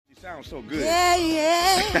Sounds so good.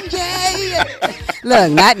 Yeah.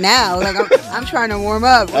 Look, not now. Look, I'm trying to warm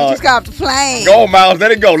up. We just got off the plane. Go, Miles.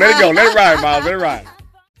 Let it go. Let it ride, Miles. Let it ride.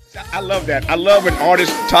 I love that. I love when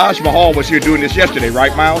artist Taj Mahal was here doing this yesterday,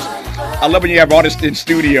 right, Miles? I love when you have artists in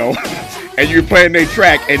studio and you're playing their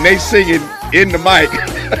track and they singing in the mic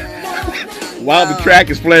while the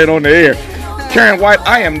track is playing on the air. KARYN White,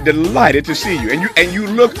 I am delighted to see you, and you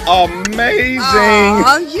look amazing.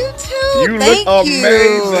 Oh, you too. Thank look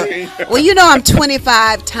amazing. Well, you know I'm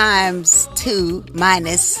 25 times 2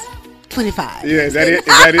 minus 25. Yeah, is that it? Is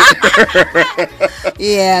that it?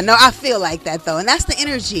 Yeah, no, I feel like that though, and that's the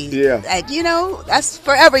energy. Yeah, that's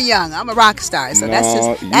forever young. I'm a rock star, so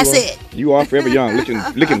that's it. You are forever young,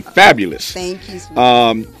 looking fabulous. Thank you.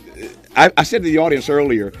 I said to the audience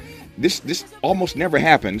earlier, this almost never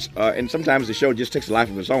happens, and sometimes the show just takes a life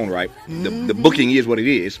of its own, right? Mm-hmm. The booking is what it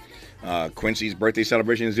is. Quincy's birthday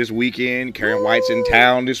celebration is this weekend. KARYN White's in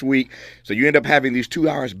town this week. So you end up having these 2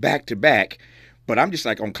 hours back to back. But I'm just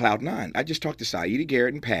like on cloud nine. I just talked to Saida,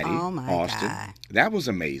 Garrett, and Patty Austin. God. That was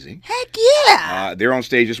amazing. Heck yeah. They're on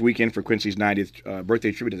stage this weekend for Quincy's 90th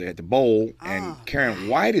birthday tribute at the Bowl. And KARYN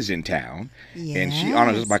White is in town. Yes. And she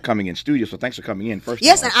honors us by coming in studio. So thanks for coming in first.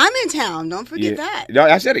 Yes, and I'm in town. Don't forget that. No,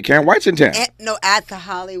 I said it. KARYN White's in town. At the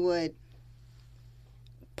Hollywood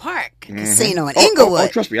Park Casino in Inglewood. Oh,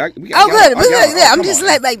 trust me. Good. I'm just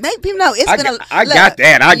like make people know. I got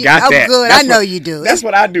that. Oh, good. I know you do. That's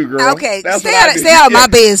what I do, girl. Okay, stay out of my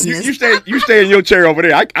business. You stay in your chair over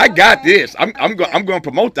there. I got this. I'm going to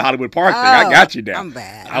promote the Hollywood Park thing. I got you down. I'm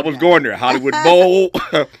bad. I was going there. Hollywood Bowl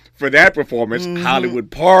for that performance. Hollywood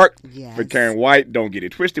Park for KARYN White. Don't get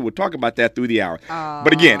it twisted. We'll talk about that through the hour.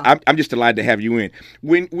 But again, I'm just delighted to have you in.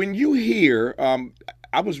 When you hear,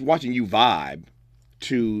 I was watching you vibe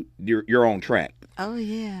to your own track. Oh,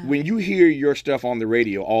 yeah. When you hear your stuff on the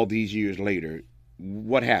radio all these years later,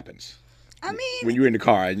 what happens? I mean, when you're in the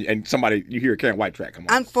car and somebody, you hear a KARYN White track come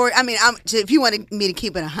on. If you wanted me to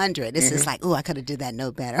keep it 100, it's just like, I could have did that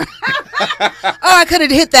note better. I could have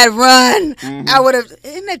hit that run. I would have.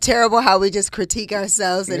 Isn't it terrible how we just critique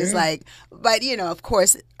ourselves? And it's like, but of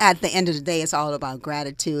course, at the end of the day, it's all about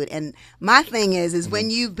gratitude. And my thing is when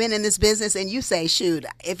you've been in this business and you say, shoot,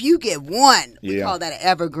 if you get one, we call that an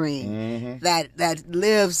evergreen that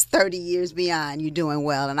lives 30 years beyond, you're doing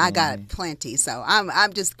well. And I got plenty, so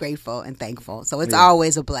I'm just grateful and thankful. So it's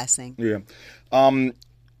always a blessing. Yeah.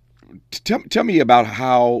 Tell me about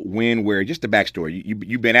how, when, where, just the backstory.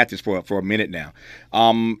 You've been at this for a minute now.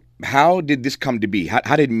 How did this come to be?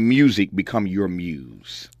 How did music become your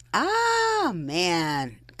muse?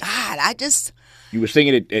 Man. God, You were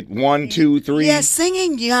singing at 1, 2, 3? Yeah,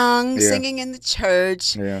 singing young, singing in the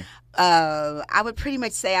church. Yeah. I would pretty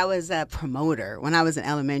much say I was a promoter when I was in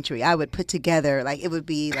elementary. I would put together, it would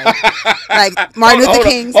be like Martin Luther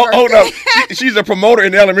King's birthday. Hold up. She's a promoter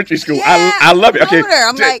in elementary school. Yeah, I love it. Okay,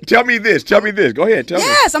 I'm like, tell me this. Go ahead. Tell me.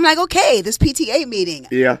 Yes, I'm like, okay, this PTA meeting.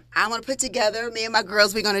 Yeah. I want to put together, me and my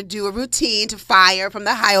girls, we're going to do a routine to fire from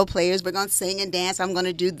the Ohio players. We're going to sing and dance. I'm going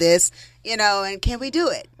to do this, and can we do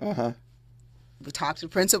it? We talked to the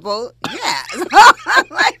principal. Yeah.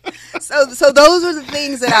 So those were the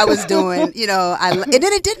things that I was doing, and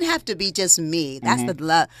then it didn't have to be just me. That's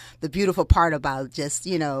the beautiful part about just,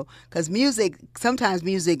 because sometimes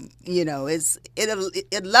music, you love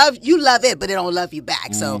it, but it don't love you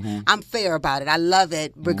back. So I'm fair about it. I love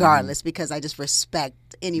it regardless because I just respect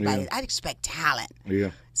anybody. I expect talent. Yeah.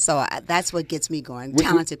 So that's what gets me going.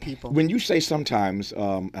 Talented people. When you say sometimes,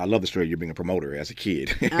 I love the story of you being a promoter as a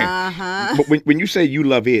kid. But when you say you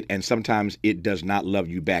love it and sometimes it does not love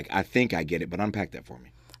you back, I think I get it. But unpack that for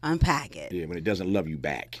me. Unpack it. Yeah, when it doesn't love you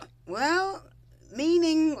back. Well,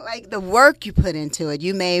 meaning the work you put into it.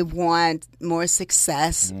 You may want more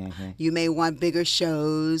success. You may want bigger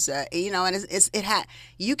shows. And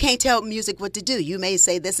you can't tell music what to do. You may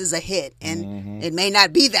say this is a hit, and it may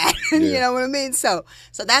not be that. You know what I mean? So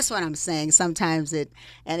that's what I'm saying. Sometimes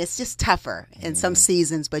it's just tougher in some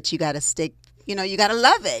seasons, but you got to stick. You got to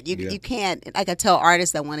love it. You can't. Like I tell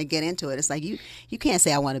artists that want to get into it, it's like you can't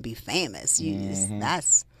say I want to be famous.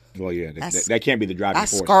 That's. Well, yeah, that can't be the driving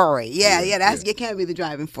force. That's scary. Yeah, it can't be the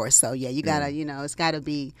driving force. So, you got to, it's got to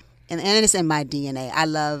be, and it's in my DNA. I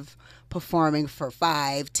love performing for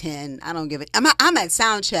 5, 10. I don't give it. I'm at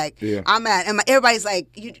sound check. Yeah. Everybody's like,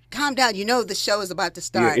 you calm down. The show is about to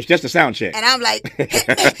start. Yeah, it's just a sound check. And I'm like,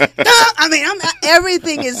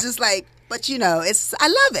 everything is just like, but I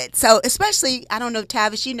love it. So especially, I don't know,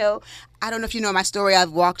 Tavis, I don't know if you know my story.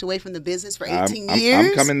 I've walked away from the business for 18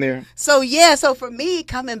 years. I'm coming there. So, so for me,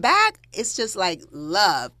 coming back, it's just like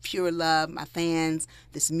love, pure love, my fans,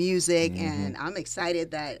 this music, and I'm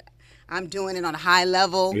excited that I'm doing it on a high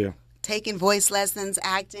level. Yeah. Taking voice lessons,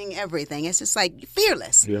 acting, everything. It's just like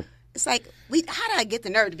fearless. Yeah. It's like, how did I get the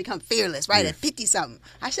nerve to become fearless right at 50-something?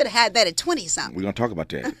 I should have had that at 20-something. We're going to talk about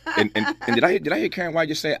that. And did I hear KARYN White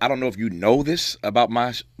just say, I don't know if you know this about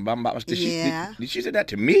my did she say that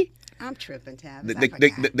to me? I'm tripping,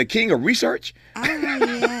 Tavis. The king of research? Oh,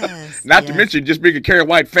 yes. Not to mention just being a KARYN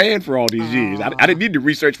White fan for all these years. I didn't need to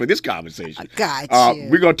research for this conversation. Got you.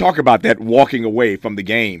 We're going to talk about that walking away from the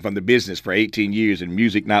game, from the business for 18 years and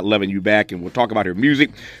music not loving you back. And we'll talk about her music.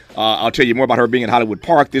 I'll tell you more about her being in Hollywood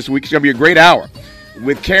Park this week. It's going to be a great hour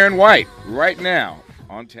with KARYN White right now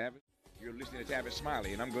on Tavis. You're listening to Tavis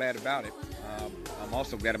Smiley, and I'm glad about it. I'm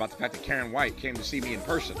also glad about the fact that KARYN White came to see me in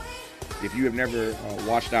person. If you have never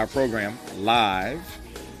watched our program live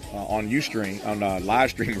on Ustream, on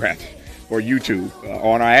live stream rather, or YouTube,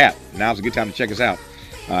 or on our app, now's a good time to check us out.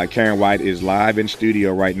 KARYN White is live in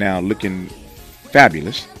studio right now, looking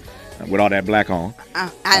fabulous with all that black on.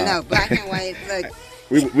 I know, black and white. Look,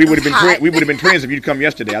 we would have been twins if you'd come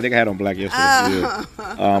yesterday. I think I had on black yesterday.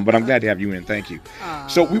 Yeah. But I'm glad to have you in. Thank you.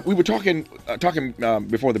 So we were talking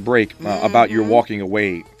before the break about your walking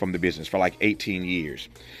away from the business for like 18 years.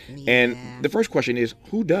 Yeah. And the first question is,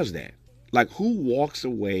 who does that? Like, who walks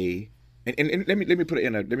away? And let me put it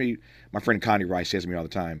in my friend Connie Rice says to me all the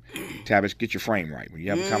time, Tavis, get your frame right. When you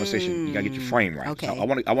have a conversation, you gotta get your frame right. Okay. So I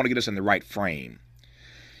want to get us in the right frame.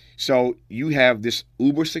 So you have this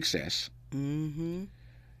uber success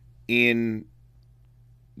in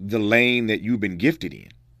the lane that you've been gifted in.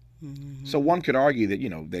 So one could argue that,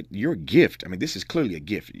 that your gift, I mean, this is clearly a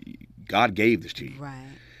gift. God gave this to you.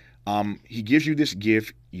 Right. He gives you this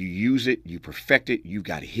gift. You use it. You perfect it. You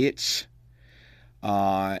got hits.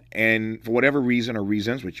 And for whatever reason or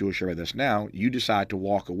reasons, which you'll share with us now, you decide to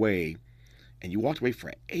walk away. And you walked away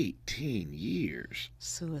for 18 years.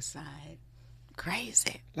 Suicide.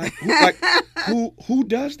 Crazy. Who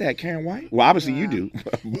does that, KARYN White? Well, obviously you do.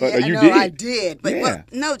 But you did. I did. But yeah.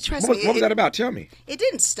 no, trust me. What was that about? Tell me. It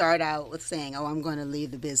didn't start out with saying, "Oh, I'm going to leave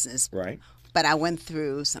the business." Right. But I went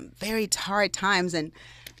through some very hard times, and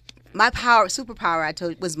my superpower, I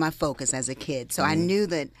told, was my focus as a kid. So I knew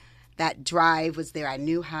that drive was there. I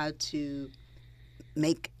knew how to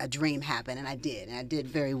make a dream happen, and I did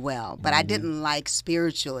very well. But I didn't like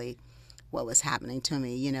spiritually what was happening to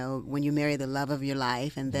me. When you marry the love of your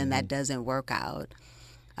life and then that doesn't work out.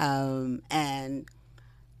 And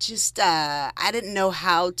just, I didn't know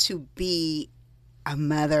how to be a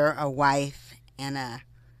mother, a wife, and a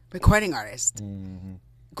recording artist.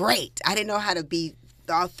 Great. I didn't know how to be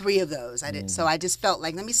all three of those. So I just felt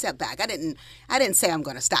like, let me step back. I didn't say I'm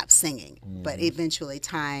going to stop singing, but eventually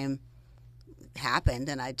time happened,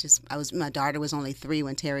 and my daughter was only 3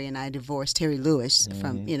 when Terry and I divorced. Terry Lewis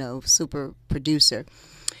from super producer,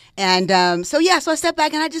 and so I stepped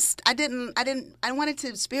back, and I wanted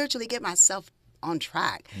to spiritually get myself on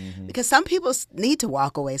track because some people need to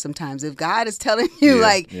walk away sometimes. If God is telling you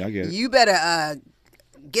you better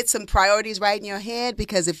get some priorities right in your head,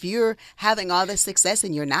 because if you're having all this success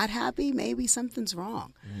and you're not happy, maybe something's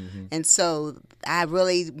wrong. And so I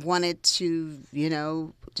really wanted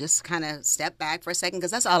to just kind of step back for a second,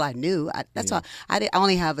 because that's all I knew. All. I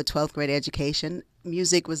only have a 12th grade education.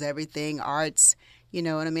 Music was everything. Arts, you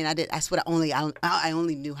know what I mean? That's what I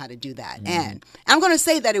only knew how to do that. And I'm going to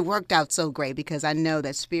say that it worked out so great, because I know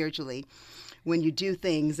that spiritually, when you do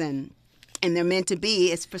things and they're meant to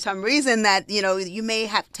be, it's for some reason that you may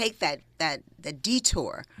have to take that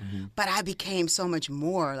detour. But I became so much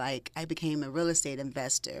more. Like, I became a real estate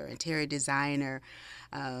investor, interior designer,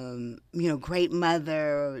 great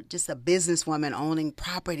mother, just a businesswoman owning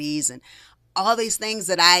properties, and all these things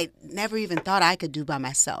that I never even thought I could do by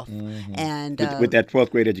myself. And with that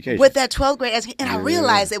 12th grade education. With that 12th grade education. And I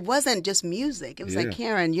realized it wasn't just music. It was like,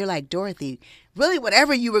 KARYN, you're like Dorothy. Really,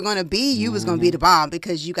 whatever you were going to be, you was going to be the bomb,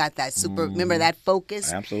 because you got that remember that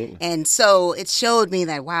focus? Absolutely. And so it showed me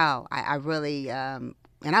that, wow, I really...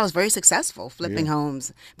 and I was very successful flipping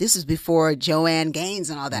homes. This was before Joanne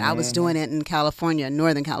Gaines and all that. I was doing it in California,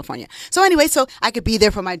 Northern California. So anyway, so I could be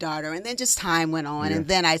there for my daughter. And then just time went on. And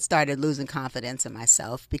then I started losing confidence in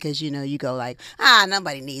myself, because, you go like,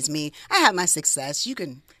 nobody needs me. I have my success. You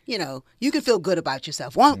can feel good about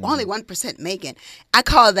yourself. Only 1% make it. I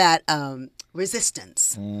call that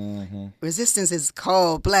resistance. Resistance is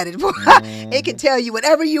cold-blooded. It can tell you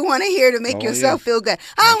whatever you want to hear to make yourself feel good.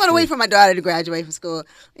 I'm going to wait for my daughter to graduate from school.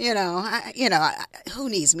 Who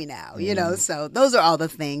needs me now? So those are all the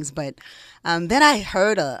things. But then I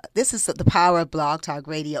heard this is the power of Blog Talk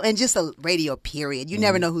Radio, and just a radio period. You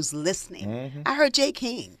never know who's listening. I heard Jay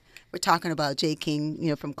King we're talking about Jay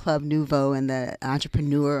King, from Club Nouveau and the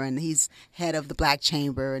entrepreneur, and he's head of the Black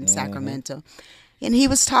Chamber in Sacramento. And he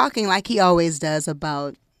was talking like he always does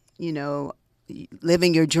about,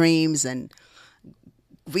 living your dreams and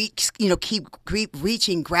keep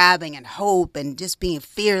reaching, grabbing, and hope, and just being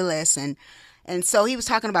fearless. And so he was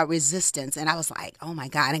talking about resistance, and I was like, oh my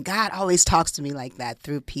God. And God always talks to me like that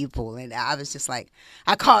through people. And I was just like,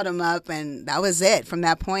 I called him up, and that was it. From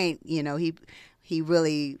that point, he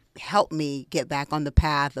really helped me get back on the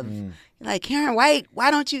path of like, KARYN White,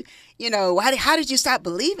 why don't you, how did you stop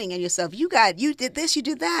believing in yourself? You did this, you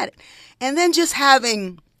did that. And then just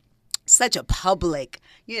having such a public,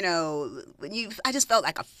 I just felt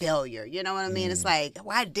like a failure. You know what I mean? It's like,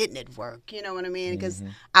 why didn't it work? You know what I mean? Because,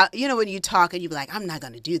 when you talk and you be like, I'm not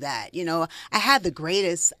going to do that. I had the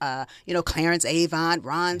greatest, Clarence Avant,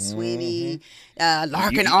 Ron Sweeney,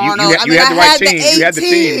 Larkin Arnold. You had the right team. You had the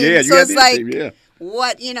team. Yeah, so it's like, yeah.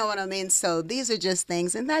 What, you know what I mean? So these are just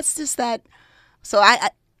things. And that's just that. So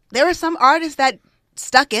there are some artists that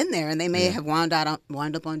stuck in there, and they may have wound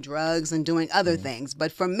up on drugs and doing other things.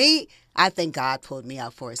 But for me, I think God pulled me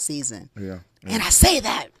out for a season. Yeah. And I say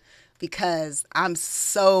that because I'm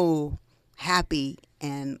so happy,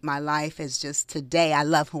 and my life is just today. I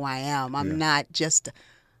love who I am. I'm not just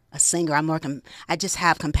a singer. I just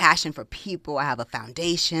have compassion for people. I have a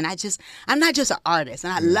foundation. I'm not just an artist,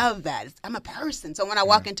 and I love that. I'm a person. So when I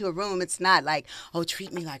walk into a room, it's not like, oh,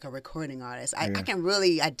 treat me like a recording artist. I can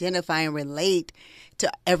really identify and relate to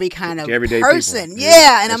every kind of person. People.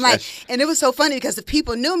 Yeah. And I'm like, and it was so funny because if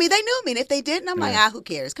people knew me, they knew me. And if they didn't, I'm like, who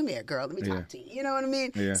cares? Come here, girl. Let me talk to you. You know what I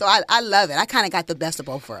mean? Yeah. So I love it. I kind of got the best of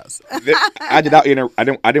both worlds. I didn't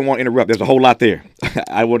want to interrupt. There's a whole lot there.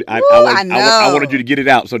 I wanted you to get it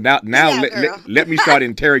out. So now let me start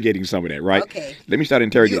interrogating some of that, right? Okay. Let me start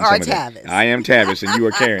interrogating some of that. Tavis. I am Tavis, and you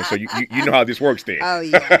are KARYN. So you know how this works there. Oh,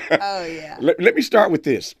 yeah. Oh, yeah. Let me start with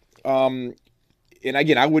this. And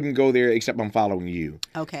again, I wouldn't go there except I'm following you.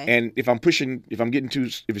 Okay. And if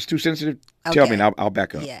it's too sensitive, tell me and I'll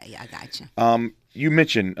back up. Yeah, I got you. You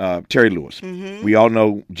mentioned Terry Lewis. Mm-hmm. We all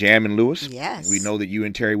know Jam and Lewis. Yes. We know that you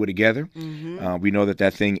and Terry were together. Mm-hmm. We know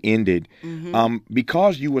that thing ended. Mm-hmm.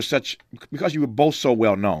 Because you were both so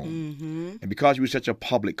well known, and because you were such a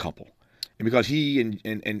public couple, and because he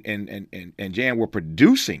and Jam were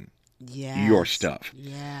producing your stuff.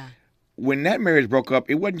 Yeah. When that marriage broke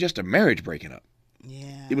up, it wasn't just a marriage breaking up.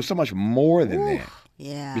 Yeah. It was so much more than that.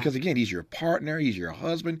 Yeah. Because again, he's your partner, he's your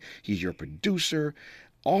husband, he's your producer.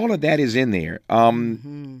 All of that is in there.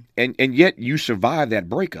 And yet you survived that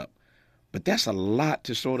breakup. But that's a lot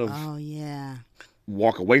to sort of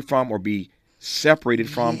walk away from or be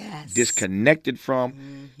separated from, disconnected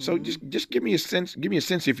from. So just give me a sense,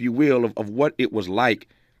 if you will, of what it was like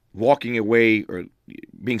walking away or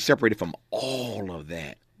being separated from all of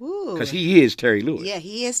that. Because he is Terry Lewis. Yeah,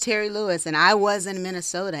 he is Terry Lewis, and I was in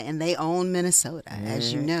Minnesota, and they own Minnesota,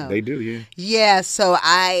 as you know. They do, yeah. Yeah, so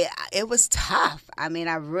it was tough. I mean,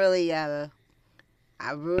 I really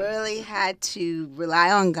had to rely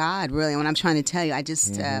on God. Really, when I'm trying to tell you, I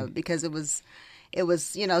just because it was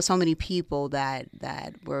so many people that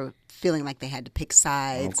were feeling like they had to pick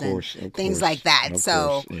sides and things like that.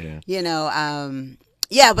 So but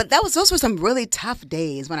those were some really tough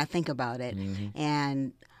days when I think about it,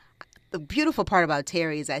 and. The beautiful part about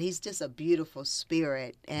Terry is that he's just a beautiful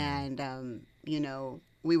spirit, and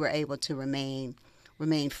we were able to remain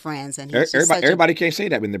friends. And everybody can't say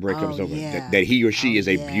that when the breakup is over. That he or she is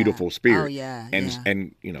a beautiful spirit. Oh yeah,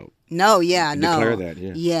 and declare that.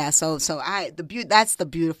 Yeah. So that's the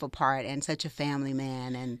beautiful part, and such a family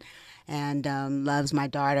man, and loves my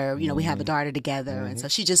daughter. We have a daughter together, and so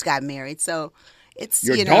she just got married. So. It's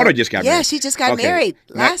your daughter just got married. Yeah, she just got married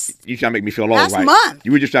you trying to make me feel old, right? Last month.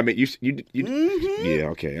 You were just trying to make you. Yeah,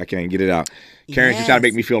 okay. I can't get it out. KARYN, she's trying to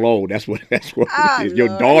make me feel old. That's what it is. Your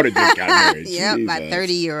daughter just got married. Yeah, my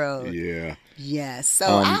 30-year-old. Yeah. Yes. So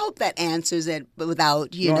I hope that answers it, but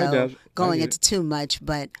without going into too much.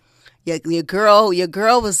 But your girl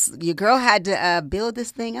had to build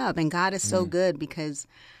this thing up, and God is so good because.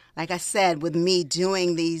 Like I said, with me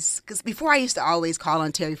doing these, because before I used to always call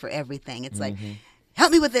on Terry for everything. It's like,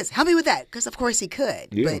 help me with this, help me with that, because of course he could.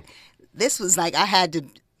 Yeah. But this was like it had to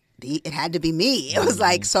be me. It was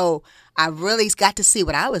like, so I really got to see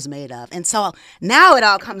what I was made of. And so now it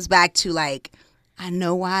all comes back to like, I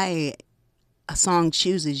know why a song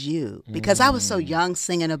chooses you. Because I was so young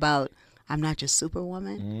singing about, I'm not just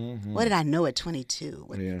Superwoman. What did I know at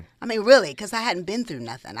 22? I mean, really, because I hadn't been through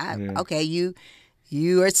nothing.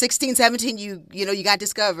 You are 16, 17, you got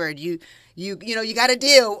discovered. You got a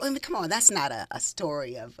deal. I mean, come on, that's not a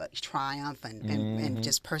story of triumph and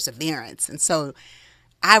just perseverance. And so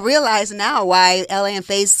I realize now why LA and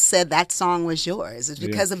Faith said that song was yours. It's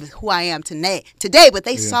because of who I am today. But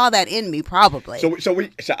they saw that in me probably. So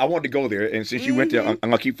I wanted to go there, and since you went there, I'm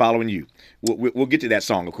gonna keep following you. We'll get to that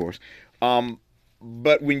song, of course.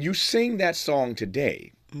 But when you sing that song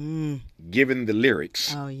today, given the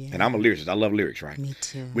lyrics, and I'm a lyricist, I love lyrics, right? Me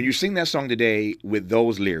too. When you sing that song today with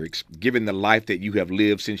those lyrics, given the life that you have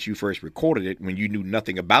lived since you first recorded it, when you knew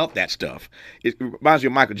nothing about that stuff, it reminds you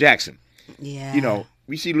of Michael Jackson. Yeah. You know,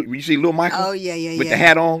 you see Little Michael. Oh yeah. With the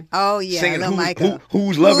hat on. Oh yeah. Singing Michael.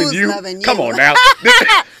 Who's loving you? Come on now.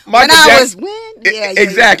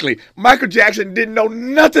 Exactly. Michael Jackson didn't know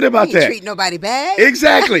nothing about that. He treat nobody bad.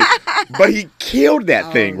 Exactly. But he killed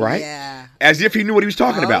that thing, right? Yeah. As if he knew what he was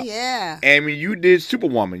talking about. Yeah. And when you did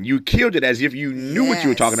Superwoman, you killed it as if you knew what you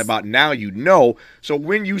were talking about. Now you know. So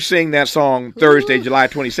when you sing that song Thursday, July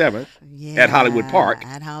 27th at Hollywood Park,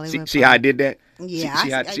 see how I did that? Yeah,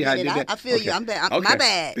 see how I did that? I feel you. My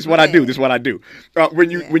bad. This is what I do.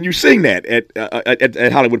 When you sing that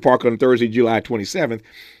at Hollywood Park on Thursday, July 27th,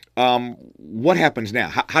 what happens now?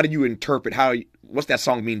 How do you interpret? What's that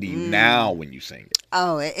song mean to you now when you sing it?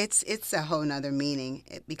 Oh, it's a whole nother meaning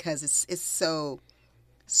because it's so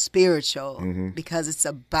spiritual. Because it's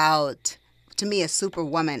about, to me, a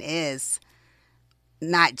superwoman is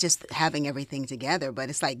not just having everything together, but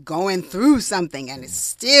it's like going through something and it's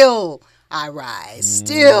still I rise.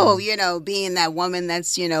 Still, being that woman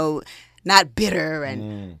that's, not bitter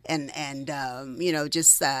and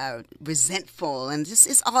just resentful, and just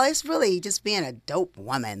it's really just being a dope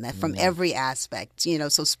woman that from every aspect,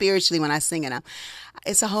 so spiritually when I sing it,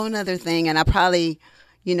 it's a whole nother thing, and I probably,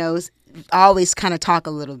 always kind of talk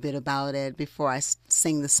a little bit about it before I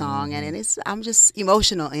sing the song, and I'm just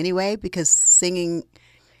emotional anyway because singing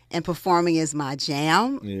and performing is my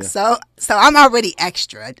jam. Yeah. So I'm already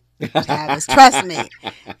extra. Tavis, trust me.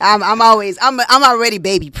 I'm already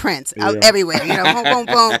baby Prince everywhere. Boom, boom,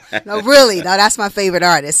 boom. No, really, no, that's my favorite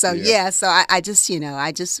artist. So so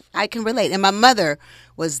I can relate. And my mother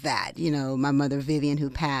was that. My mother Vivian, who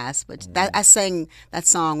passed, but I sang that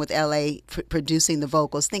song with L.A. Producing the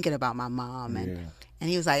vocals, thinking about my mom And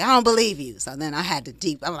he was like, I don't believe you. So then I had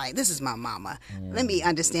to I'm like, this is my mama. Let me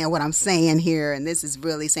understand what I'm saying here. And this is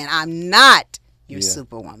really saying I'm not your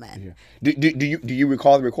superwoman. Yeah. Do you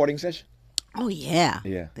recall the recording session? Oh, yeah.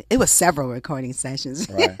 Yeah. It was several recording sessions.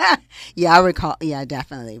 Right. I recall. Yeah, I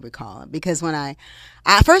definitely recall it. Because when I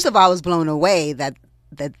first of all, I was blown away that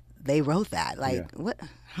they wrote that. Like, what?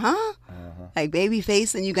 Huh? Like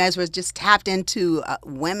Babyface, and you guys were just tapped into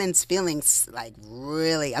women's feelings, like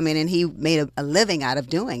really. I mean, and he made a living out of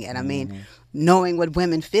doing it. I mean, knowing what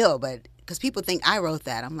women feel, but because people think I wrote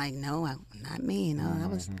that, I'm like, no, not me. No, that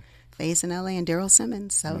was Faith in L.A. and Daryl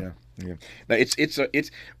Simmons. So yeah. Now it's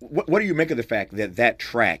what do you make of the fact that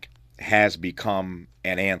track has become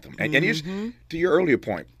an anthem? And here's to your earlier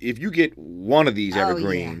point: if you get one of these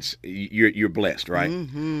evergreens, you're blessed, right?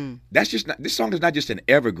 That's just not, this song is not just an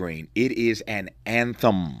evergreen; it is an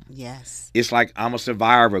anthem. Yes, it's like I'm a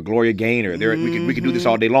Survivor, Gloria Gaynor. We could do this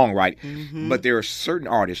all day long, right? But there are certain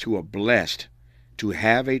artists who are blessed to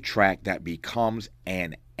have a track that becomes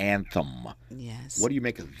an anthem. Yes. What do you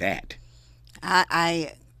make of that?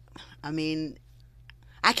 I mean,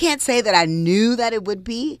 I can't say that I knew that it would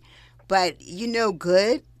be, but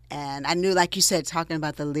good. And I knew, like you said, talking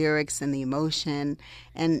about the lyrics and the emotion,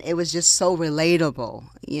 and it was just so relatable,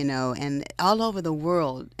 and all over the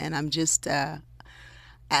world. And I'm just,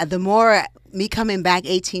 the more me coming back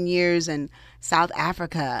 18 years in South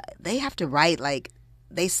Africa, they have to write like,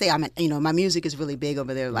 they say my music is really big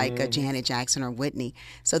over there, like Janet Jackson or Whitney.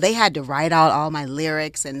 So they had to write out all my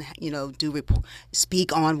lyrics and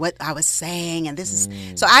speak on what I was saying. And this is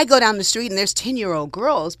so I go down the street and there's 10-year-old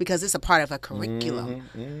girls because it's a part of a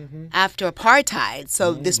curriculum after apartheid.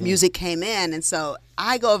 So this music came in, and so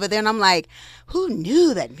I go over there and I'm like, who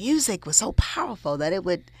knew that music was so powerful that it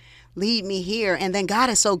would lead me here? And then God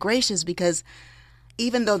is so gracious because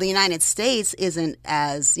even though the United States isn't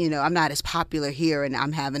as, I'm not as popular here and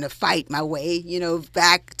I'm having to fight my way,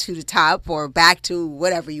 back to the top or back to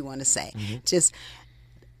whatever you want to say. Just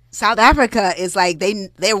South Africa is like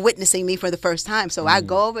they're witnessing me for the first time. So I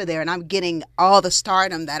go over there and I'm getting all the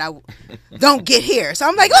stardom that I don't get here. So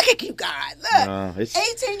I'm like, look at you, God. Look,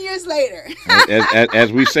 18 years later.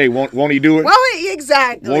 as we say, won't he do it? Won't he?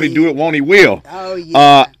 Exactly. Won't he do it? Won't he will? Oh,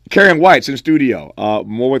 yeah. KARYN White's in studio.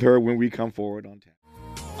 More with her when we come forward on tap.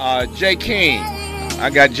 Jay King. I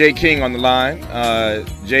got Jay King on the line.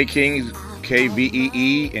 Jay King is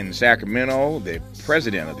KVEE in Sacramento, the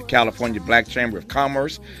president of the California Black Chamber of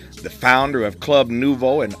Commerce, the founder of Club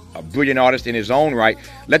Nouveau, and a brilliant artist in his own right.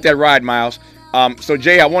 Let that ride, Miles. So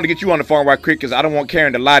Jay, I want to get you on the phone right quick because I don't want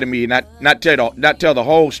Karen to lie to me and not tell the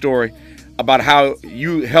whole story about how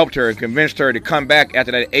you helped her and convinced her to come back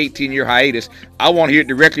after that 18-year hiatus. I want to hear it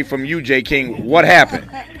directly from you, Jay King. What happened?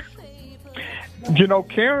 You know,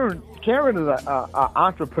 Karen is an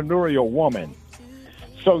entrepreneurial woman.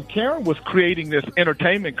 So Karen was creating this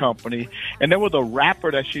entertainment company, and there was a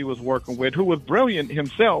rapper that she was working with who was brilliant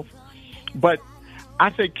himself. But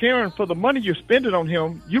I said, Karen, for the money you're spending on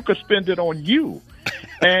him, you could spend it on you.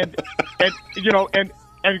 And you know, and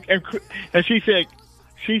she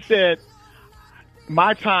said,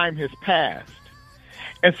 my time has passed.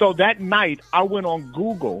 And so that night I went on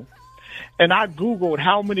Google and I Googled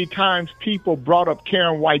how many times people brought up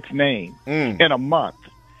Karen White's name in a month.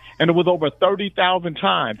 And it was over 30,000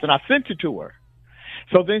 times. And I sent it to her.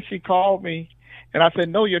 So then she called me and I said,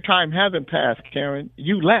 no, your time hasn't passed, Karen.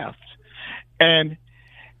 You left. And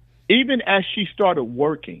even as she started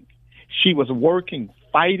working, she was working,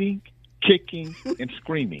 fighting, kicking, and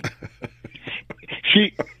screaming.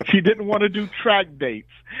 She didn't want to do track dates.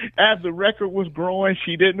 As the record was growing,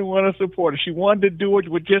 she didn't want to support it. She wanted to do it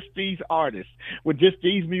with just these artists, with just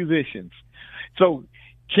these musicians. So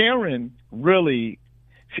Karen really,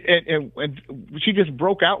 and she just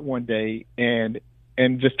broke out one day and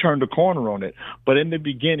just turned the corner on it. But in the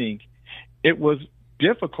beginning, it was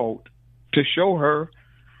difficult to show her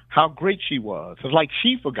how great she was. It's like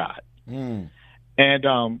she forgot. And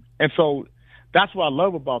so that's what I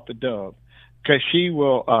love about the Dove. Because she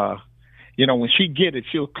will, you know, when she get it,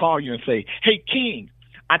 she'll call you and say, hey, King,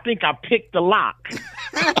 I think I picked the lock.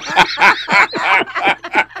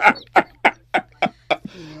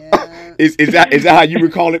 Yeah. Is that how you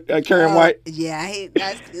would call it, Karen White? Yeah,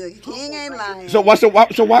 King ain't lying. So why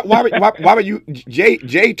were you?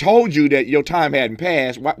 Jay told you that your time hadn't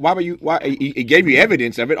passed. Why were you? He gave you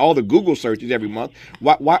evidence of it. All the Google searches every month.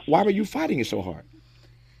 Why were you fighting it so hard?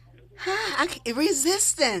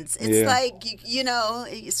 Resistance. It's like you know,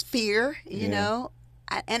 it's fear. You know,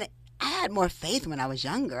 I had more faith when I was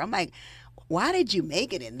younger. I'm like, why did you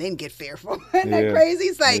make it and then get fearful? Isn't that crazy?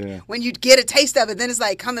 It's like when you get a taste of it, then it's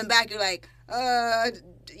like coming back. You're like,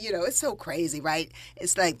 you know, it's so crazy, right?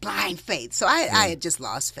 It's like blind faith. So I had just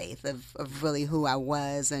lost faith of really who I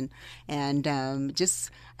was and just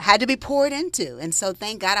had to be poured into. And so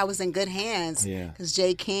thank God I was in good hands because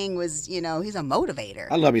Jay King was, you know, he's a motivator.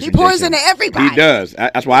 I love you. He pours into everybody. He does.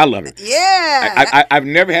 That's why I love it. Yeah. I've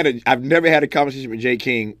never had a conversation with Jay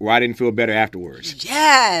King where I didn't feel better afterwards.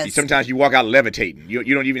 Yes. Sometimes you walk out levitating. You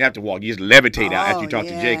don't even have to walk. You just levitate out after you talk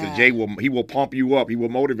to Jay because Jay will pump you up. He will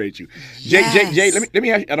motivate you. Yes. Jay, let me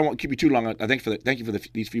ask you. I don't want to keep you too long. Thank you for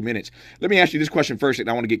these few minutes. Let me ask you this question first, and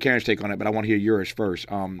I want to get Karen's take on it, but I want to hear yours first.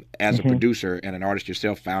 As a producer and an artist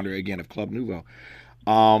yourself, founder again of Club Nouveau,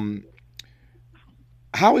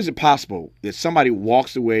 how is it possible that somebody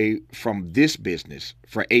walks away from this business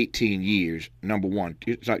for 18 years? Number one,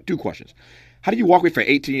 sorry, two questions. How do you walk away for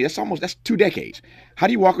 18 years? That's 2 decades. How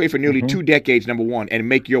do you walk away for nearly 2 decades, number one, and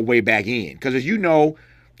make your way back in? Because as you know,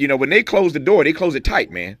 when they close the door, they close it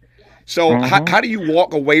tight, man. So how do you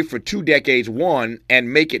walk away for 2 decades, one,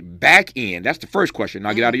 and make it back in? That's the first question.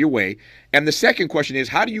 I'll get out of your way. And the second question is,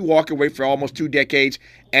 how do you walk away for almost 2 decades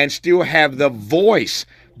and still have the voice,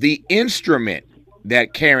 the instrument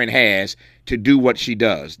that Karen has to do what she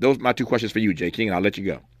does? Those are my 2 questions for you, Jay King, and I'll let you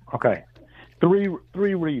go. Okay. Three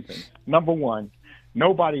reasons. Number one,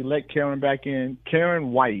 nobody let Karen back in.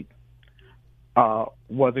 Karen White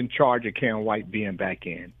was in charge of Karen White being back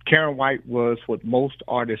in. Karen White was what most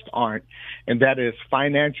artists aren't, and that is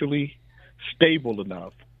financially stable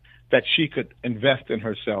enough that she could invest in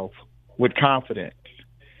herself with confidence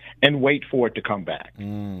and wait for it to come back.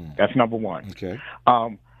 That's number one. Okay.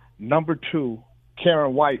 Number two,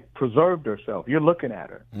 Karen White preserved herself. You're looking at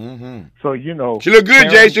her. So, She looked good,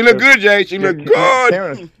 Jay. She looked good, Jay. She looked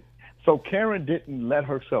good. So Karen didn't let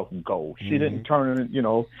herself go. She didn't turn,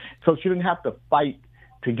 so she didn't have to fight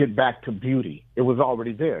to get back to beauty. It was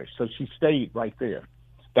already there. So she stayed right there.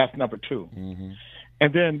 That's number two.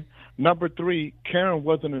 And then number three, Karen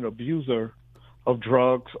wasn't an abuser of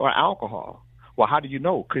drugs or alcohol. Well, how do you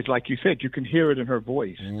know? Because like you said, you can hear it in her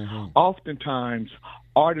voice. Oftentimes,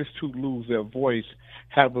 artists who lose their voice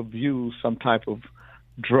have abused some type of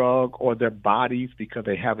drug or their bodies because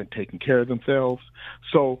they haven't taken care of themselves.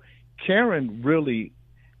 So Karen really,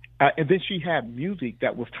 and then she had music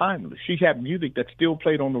that was timeless. She had music that still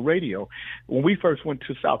played on the radio. When we first went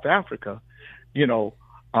to South Africa,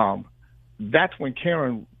 that's when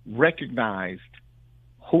Karen recognized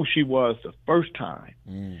who she was the first time.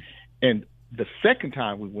 And the second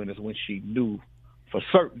time we went is when she knew for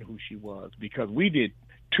certain who she was, because we did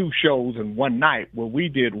 2 shows in one night, where we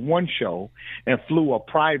did one show and flew a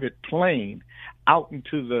private plane out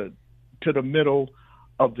into the middle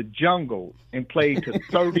of the jungle and played to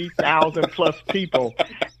 30,000 plus people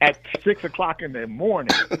at 6 o'clock in the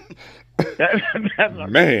morning.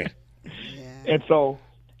 Man. And so,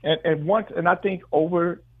 and I think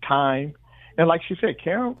over time, and like she said,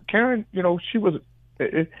 KARYN, she was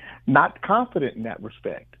not confident in that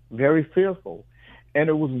respect, very fearful. And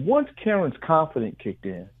it was once KARYN's confidence kicked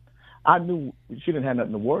in, I knew she didn't have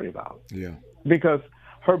nothing to worry about. Yeah. Because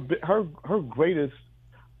her greatest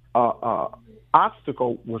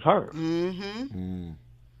obstacle was her.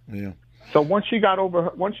 Yeah. So once she got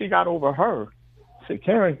over her, said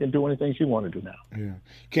KARYN can do anything she want to do now. Yeah.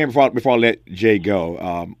 KARYN, before I let Jay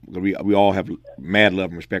go, we all have mad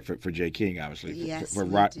love and respect for Jay King, obviously. Yes, for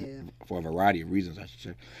we do. For a variety of reasons, I should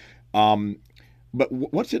say. But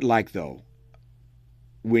what's it like, though,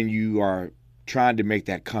 when you are trying to make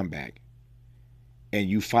that comeback and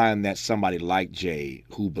you find that somebody like Jay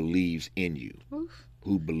who believes in you,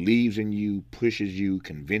 pushes you,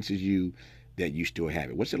 convinces you that you still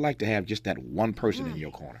have it? What's it like to have just that one person in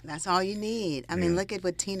your corner? That's all you need. I mean, look at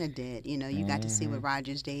what Tina did. You got to see what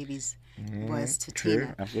Rogers Davies was to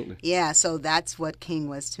Tina. Absolutely. Yeah, so that's what King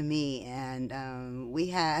was to me. And we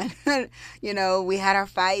had, we had our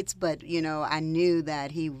fights, but, I knew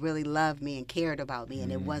that he really loved me and cared about me,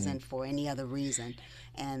 and it wasn't for any other reason.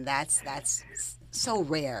 And that's so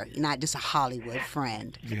rare, not just a Hollywood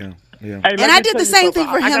friend. Yeah, yeah. Hey, and I did the same thing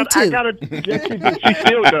for him, too. She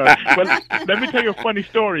still does. But let me tell you a funny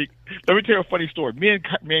story. Me and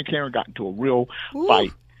KARYN got into a real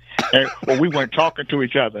fight. And we weren't talking to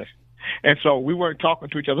each other. And so we weren't talking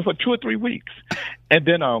to each other for 2 or 3 weeks. And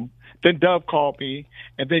then Dove called me,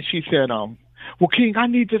 and then she said, well, King, I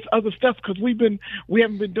need this other stuff because we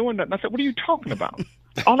haven't been doing nothing. I said, what are you talking about?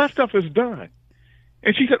 All that stuff is done.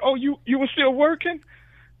 And she said, oh, you were still working?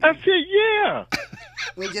 I said, yeah.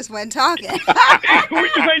 We just went talking. We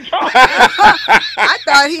just ain't talking. I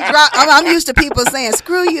thought he dropped. I'm used to people saying,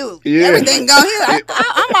 screw you. Yeah. Everything going here.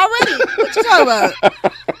 I'm already. What you talking about?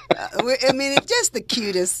 I mean, it's just the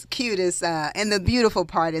cutest. And the beautiful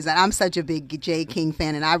part is that I'm such a big Jay King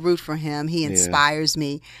fan, and I root for him. He inspires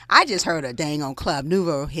me. I just heard a dang on Club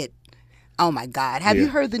Nouveau hit. Oh, my God. Have you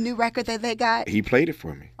heard the new record that they got? He played it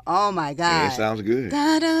for me. Oh, my God. Yeah, it sounds good.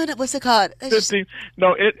 Da, da, da. What's it called?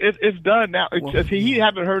 No, it's done now. He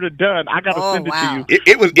haven't heard it done. I got to send it to you.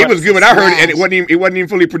 It was good when I heard it, and it wasn't even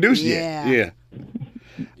fully produced yet. Yeah.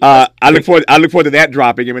 I look forward to that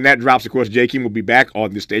dropping. And when that drops, of course, Jay King will be back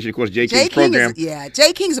on this station. Of course, Jay King's program.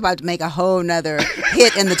 Jay King's about to make a whole nother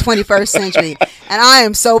hit in the 21st century, and I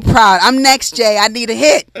am so proud. I'm next, Jay. I need a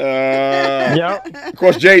hit. Of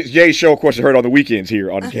course, Jay's show, of course, is heard on the weekends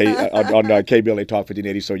here on KBLA Talk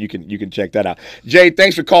 1580, so you can check that out. Jay,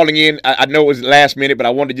 thanks for calling in. I know it was last minute, but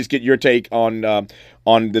I wanted to just get your take on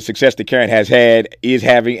the success that KARYN has had, is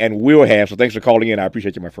having, and will have. So thanks for calling in. I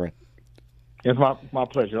appreciate you, my friend. It's my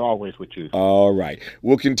pleasure, always with you. All right.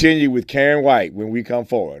 We'll continue with KARYN White when we come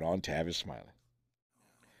forward on Tavis Smiley.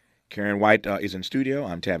 KARYN White is in studio.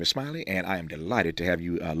 I'm Tavis Smiley, and I am delighted to have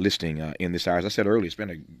you listening in this hour. As I said earlier, it's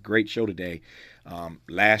been a great show today.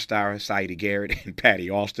 Last hour, Saidi Garrett and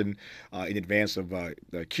Patty Austin in advance of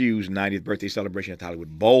the Q's 90th birthday celebration at the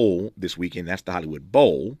Hollywood Bowl this weekend. That's the Hollywood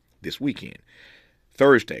Bowl this weekend.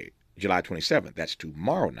 Thursday, July 27th. That's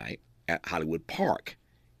tomorrow night at Hollywood Park.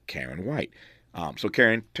 KARYN White. So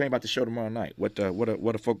KARYN, tell me about the show tomorrow night. What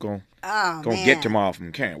are folk gonna get tomorrow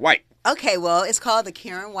from KARYN White? Okay, well, it's called the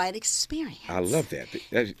KARYN White Experience. I love that.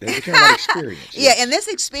 That's the KARYN White Experience. Yeah, and this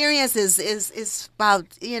experience is about,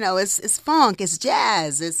 it's funk, it's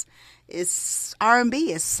jazz, it's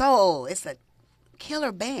R&B, it's soul, it's a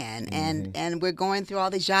killer band, and we're going through all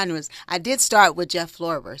these genres. I did start with Jeff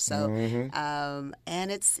Lorber, so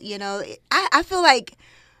and it's I feel like.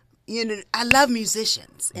 I love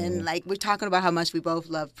musicians, and like we're talking about how much we both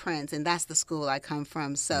love Prince, and that's the school I come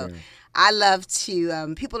from. So I love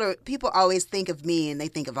to. People always think of me, and they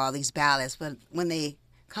think of all these ballads, but when they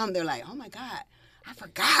come, they're like, "Oh my God, I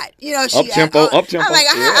forgot." Up tempo. I'm like,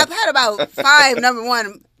 I've had about 5 number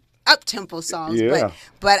one up tempo songs,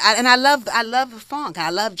 but I love the funk.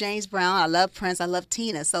 I love James Brown. I love Prince. I love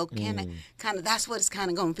Tina. So that's what it's kind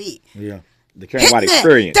of gonna be. Yeah. The KARYN White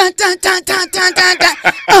Experience. Dun, dun, dun, dun, dun, dun,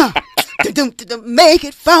 dun. Make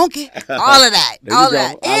it funky. All of that. All of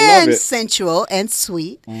that. And sensual and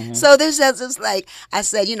sweet. So there's just like I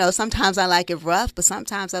said, sometimes I like it rough, but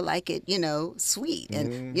sometimes I like it, sweet.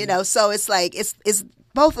 And, so it's like it's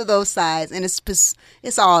both of those sides, and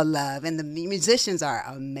it's all love. And the musicians are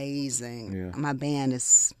amazing. Yeah. My band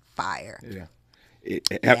is fire. Yeah.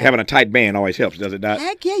 Having a tight band always helps, does it not?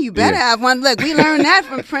 Heck yeah, you better have one. Look, we learned that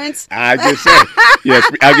from Prince. I just say,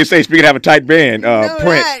 I just say, speaking of having a tight band, Prince.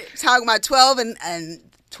 Right. Talking about 12 and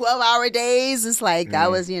 12-hour days. It's like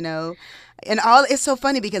that was, And it's so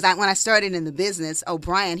funny because when I started in the business,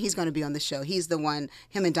 O'Brien, he's going to be on the show. He's the one,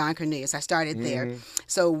 him and Don Cornelius. I started there.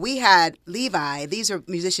 So we had Levi. These are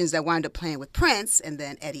musicians that wound up playing with Prince, and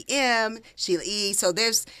then Eddie M, Sheila E. So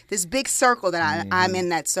there's this big circle that I'm in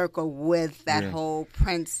that circle with that whole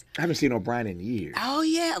Prince. I haven't seen O'Brien in years. Oh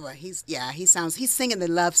yeah, well he's singing the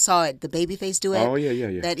Love Saw It, the Babyface duet. Oh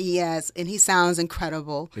yeah. That he has, and he sounds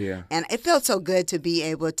incredible. Yeah. And it felt so good to be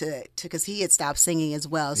able to because he had stopped singing as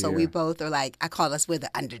well. So we both are like, I call us, we're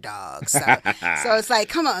the underdogs. So it's like,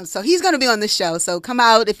 come on. So he's going to be on the show. So come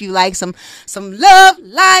out if you like some love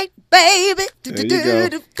light, baby. There you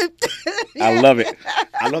go. I love it.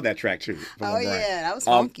 I love that track too. Oh yeah, that was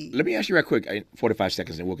funky. Let me ask you right quick, 45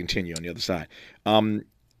 seconds, and we'll continue on the other side.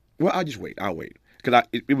 Well, I'll just wait. I'll wait. Because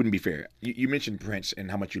it wouldn't be fair. You mentioned Prince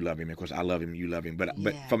and how much you love him. Of course, I love him. You love him. But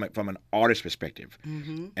from an artist perspective,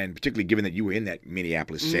 and particularly given that you were in that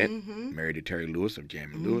Minneapolis set, married to Terry Lewis of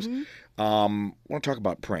Jam and Lewis, I want to talk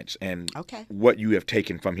about Prince and what you have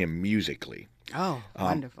taken from him musically. Oh,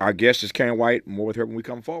 wonderful. Our guest is KARYN White. More with her when we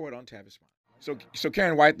come forward on Tavis. So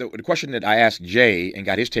KARYN White, the question that I asked Jay and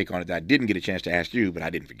got his take on it that I didn't get a chance to ask you, but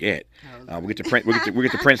I didn't forget. We'll get to Prince. We'll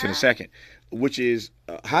get to Prince in a second. Which is,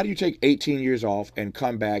 how do you take 18 years off and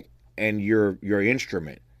come back and your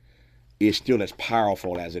instrument is still as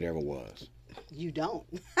powerful as it ever was? You don't.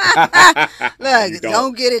 Look,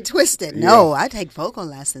 don't get it twisted. No, I take vocal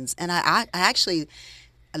lessons, and I actually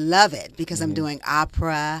love it because I'm doing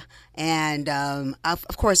opera and of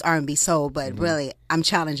course R&B soul, but really I'm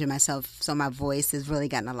challenging myself, so my voice has really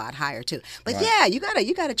gotten a lot higher too. But you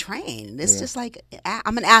gotta train. It's just like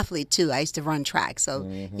I'm an athlete too. I used to run track, so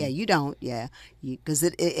you don't, because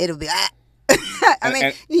it'll be. I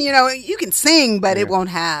mean, you can sing, but it won't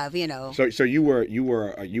have, So you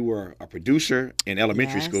were a producer in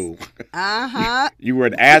elementary school. You were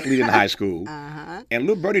an athlete in high school. And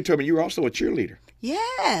little Birdie told me you were also a cheerleader.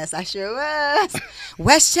 Yes, I sure was.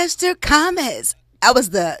 Westchester Comets. I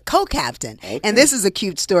was the co-captain. And this is a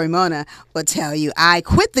cute story Mona will tell you. I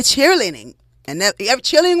quit the cheerleading. And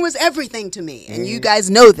cheerleading was everything to me. And you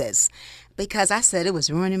guys know this. Because I said it was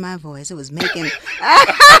ruining my voice. It was making... and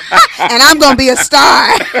I'm going to be a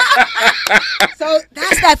star. So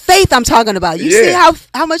that's that faith I'm talking about. You see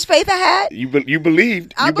how much faith I had? You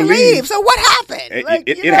believed. I believed. So what happened?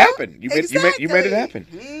 It happened. You made it happen.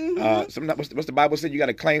 What's the Bible said? You got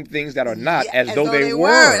to claim things that are not as though they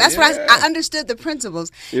were. That's what I understood the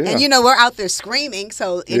principles. And we're out there screaming.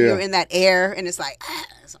 So you're in that air and it's like...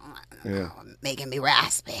 making me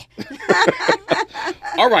raspy.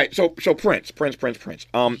 All right, so Prince.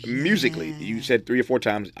 Musically, you said 3 or 4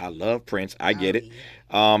 times, I love Prince. I get it.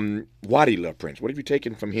 Why do you love Prince? What have you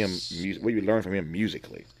taken from him? What have you learned from him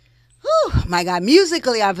musically? Whew, my God,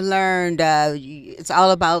 musically, I've learned it's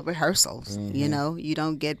all about rehearsals.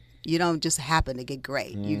 You don't just happen to get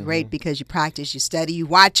great. You're great because you practice, you study, you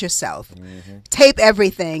watch yourself, tape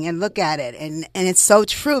everything and look at it. And it's so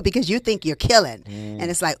true because you think you're killing.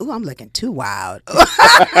 And it's like, ooh, I'm looking too wild. Or,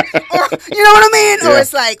 you know what I mean? Or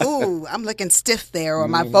it's like, ooh, I'm looking stiff there. Or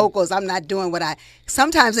my vocals, I'm not doing what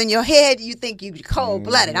sometimes in your head, you think you're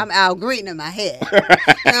cold-blooded. I'm Al Green in my head.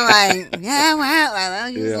 And I'm like, I'll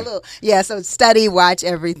use a little. Yeah, so study, watch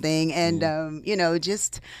everything. And,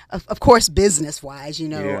 just, of course, business-wise,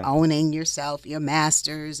 owning yourself, your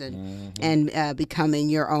masters, and becoming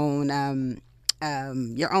your own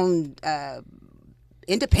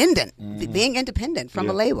independent, being independent from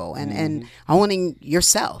a label and owning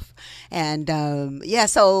yourself. And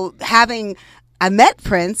so I met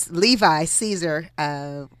Prince, Levi Caesar.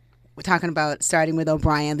 We're talking about starting with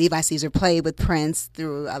O'Brien. Levi Caesar played with Prince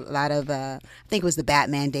through a lot of, I think it was the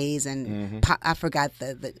Batman days, and I forgot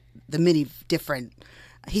the many different.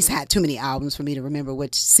 He's had too many albums for me to remember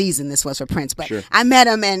which season this was for Prince. But I met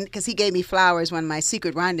him because he gave me flowers when my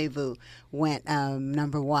Secret Rendezvous went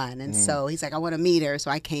 #1. And so he's like, I want to meet her.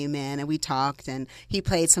 So I came in and we talked and he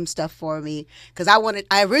played some stuff for me because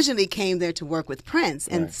I originally came there to work with Prince.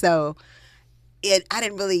 And so I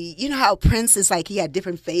didn't really, how Prince is like, he had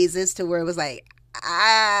different phases to where it was like,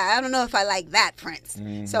 I don't know if I like that Prince.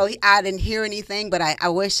 So I didn't hear anything, but I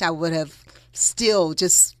wish I would have still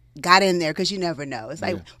just got in there because you never know. It's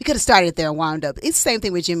like we could have started there and wound up. It's the same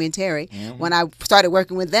thing with Jimmy and Terry. When I started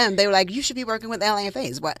working with them, they were like, you should be working with LA and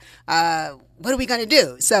Faze. What are we going to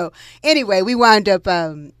do? So anyway, we wind up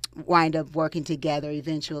working together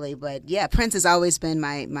eventually. But yeah, Prince has always been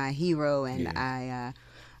my hero, and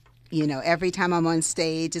You know, every time I'm on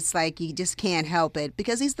stage, it's like you just can't help it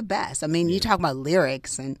because he's the best. I mean, you talk about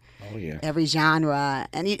lyrics and every genre,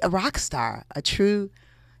 and a rock star, a true,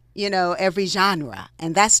 you know, every genre.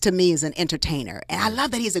 And that's, to me, is an entertainer. And I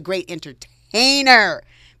love that he's a great entertainer.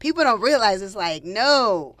 People don't realize it's like,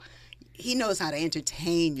 no, he knows how to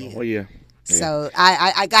entertain you. Oh, yeah. So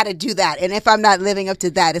I got to do that. And if I'm not living up to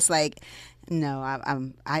that, it's like, no,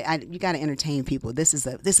 you got to entertain people. This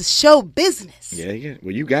is show business. Yeah.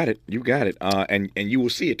 Well, you got it. And you will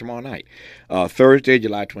see it tomorrow night, Thursday,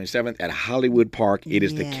 July 27th at Hollywood Park. It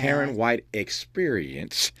is the KARYN White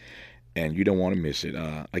Experience, and you don't want to miss it.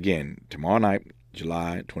 Again, tomorrow night,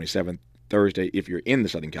 July 27th, Thursday, if you're in the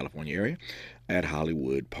Southern California area, at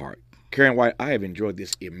Hollywood Park. KARYN White, I have enjoyed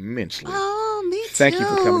this immensely. Oh, me too. Thank you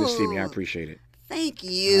for coming to see me. I appreciate it. Thank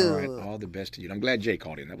you. All right. All the best to you. I'm glad Jay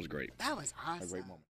called in. That was great. That was awesome. A great moment.